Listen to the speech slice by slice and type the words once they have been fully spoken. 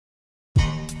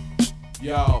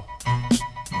Yo.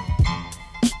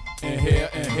 In here,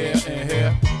 in here, in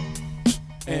here.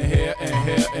 In here, in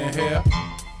here, in here.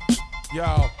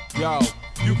 Yo, yo.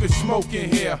 You can smoke in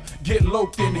here, get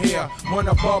loked in here.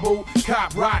 Wanna bubble,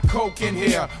 cop, rock, coke in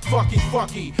here.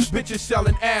 Fucky, bitches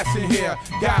selling ass in here.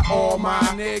 Got all my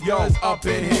niggas up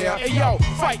in here. Hey yo,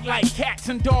 fight like cats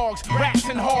and dogs, rats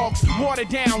and hogs. Water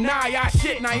down, nah,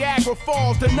 shit, Niagara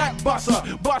Falls. The nut buster,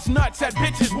 bust nuts at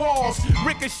bitches' walls.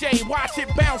 Ricochet, watch it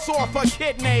bounce off her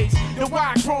kidneys. The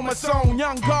Y chromosome,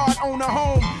 young guard on a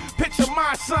home. Picture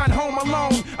my son home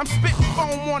alone. I'm spitting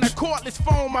foam on a cordless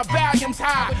phone, my volume's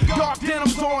high. Dark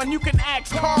denim's on, you can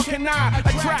ask Carl, can I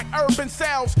attract urban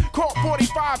cells? Caught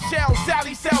 45 shells,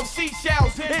 Sally sells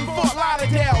seashells in Fort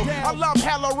Lauderdale. I love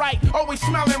hella right, always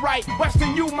smelling right.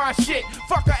 Western you my shit,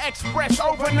 fuck a express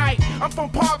overnight. I'm from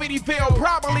Povertyville,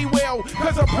 probably will,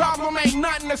 cause a problem ain't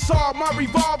nothing to solve. My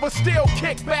revolver still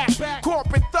kick back.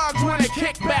 Corporate thugs wanna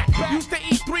kick back. Used to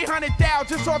eat 300,000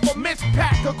 just off a missed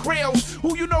pack of krills.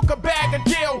 Who you know could bag a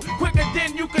deal quicker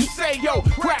than you can say, yo,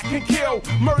 crack can kill.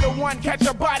 Murder one, catch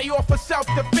a body off of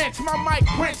self-defense. My mic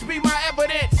prints be my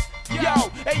evidence. Yo,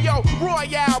 hey yo,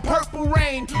 Royale, Purple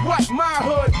Rain, what my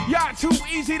hood? Y'all too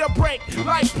easy to break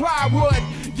like plywood.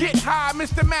 Get high,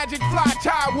 Mr. Magic Fly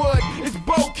Tywood. It's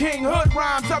Bo King, hood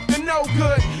rhymes up to no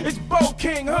good. It's Bo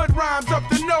King, hood rhymes up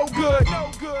to no good.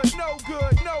 No good, no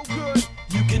good, no good.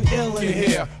 You can ill in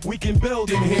here, we can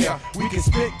build in here. We can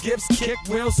spit gifts, kick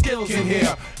real skills in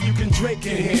here. You can drink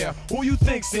in here, who you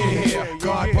think's in here?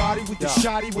 God body with the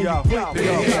shotty when you blink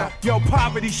in here. Yo,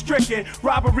 poverty stricken,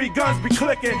 robbery guns be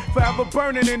clicking. Forever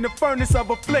burning in the furnace of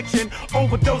affliction.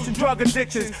 Overdosing drug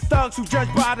addictions, thugs who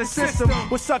judge by the system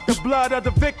will suck the blood of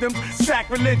the victims.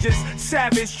 Sacrilegious,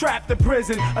 savage, trapped in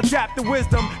prison. Adapt the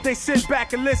wisdom, they sit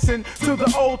back and listen to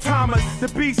the old timers. The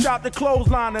beasts out the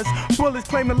clothesliners, bullets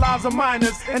claim the lives of minors.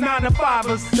 And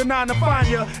 9-to-5ers, the 9 to find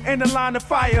ya in the line of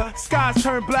fire. Skies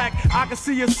turn black, I can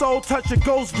see your soul touch a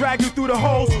ghost, drag you through the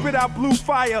hole, spit out blue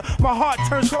fire. My heart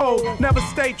turns cold, never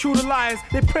stay true to liars.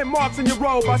 They print marks in your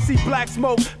robe, I see black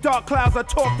smoke, dark clouds, I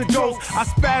talk to ghosts. I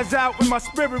spaz out when my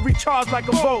spirit recharged like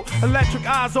a boat. Electric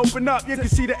eyes open up, you can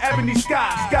see the ebony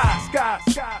sky.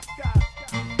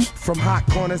 From hot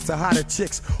corners to hotter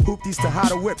chicks, hoopties to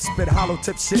hotter whips, spit hollow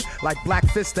tip shit like black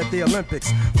fists at the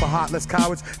Olympics. For heartless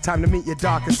cowards, time to meet your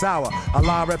darkest hour.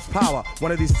 Allah reps power,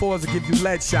 one of these fours will give you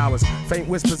lead showers. Faint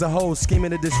whispers of hoes scheming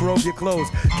to disrobe your clothes.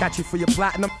 Catch you for your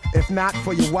platinum, if not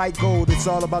for your white gold. It's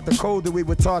all about the code that we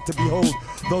were taught to behold.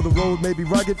 Though the road may be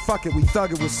rugged, fuck it, we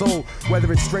thug it with soul.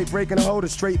 Whether it's straight breaking a hold or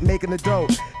straight making the dough,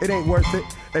 it ain't worth it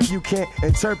if you can't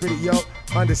interpret it, yo.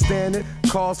 Understand it,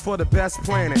 calls for the best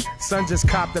planning. Son just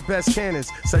copped the best cannons,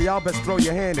 so y'all best throw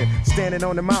your hand in. Standing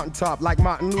on the mountaintop like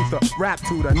Martin Luther, rap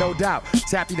tutor, no doubt.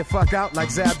 Tap you the fuck out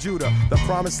like Zab Judah. The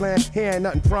promised land, here ain't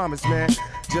nothing promised, man.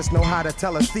 Just know how to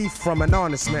tell a thief from an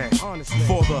honest man.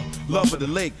 For the love of the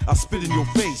lake, I spit in your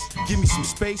face. Give me some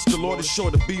space, the Lord is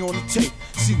sure to be on the tape.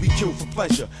 See, we kill for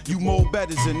pleasure, you mold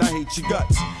betters and I hate your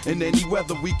guts. In any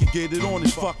weather, we can get it on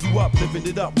and fuck you up, living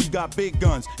it up. We got big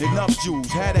guns, enough jewels,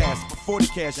 had ass, but 40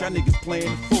 cash, y'all niggas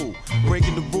playing the fool.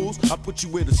 Breaking the rules, I put you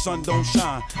where the sun don't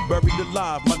shine. Buried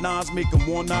alive, my nines make them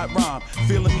one night rhyme.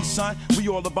 Feeling me, son? We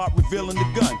all about revealing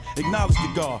the gun. Acknowledge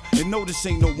the God, and know this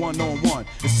ain't no one-on-one.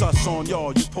 It's us on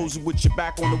y'all, you posing with your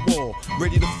back on the wall.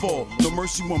 Ready to fall, no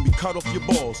mercy when we cut off your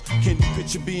balls. Can you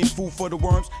picture being food for the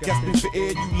worms? Gasping for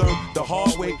air, you learn the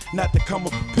hard way, not to come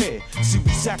up prepared. See,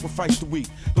 we sacrifice the weak,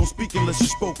 don't speak unless you're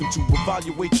spoken to.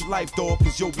 Evaluate your life, dog,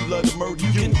 cause yo, we love to murder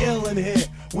you. You can ill in here,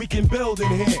 we can build in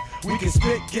here. We can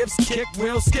spit gifts, kick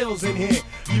real skills in here.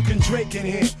 You can drink in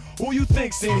here, who you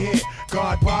think's in here?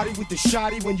 God body with the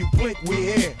shotty, when you blink, we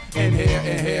here. In here,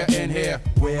 in here, in here.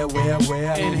 Where?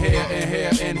 In here, in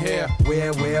here, in here.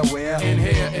 Where? In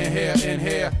here, in here, in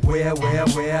here.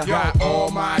 Where? Got all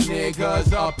my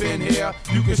niggas up in here.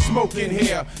 You can smoke in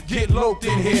here, get loked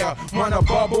in here. Wanna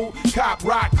bubble, cop,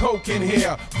 rock, coke in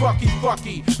here.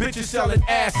 Fucky, bitches selling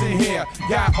ass in here.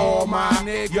 Got all my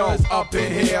niggas up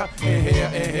in here. In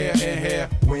here, in here, in here.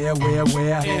 Where?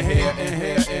 In here, in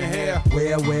here, in here.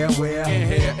 Where? In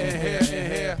here, in here,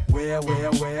 in here.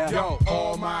 Where? Yo,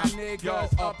 all my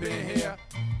niggas up in here.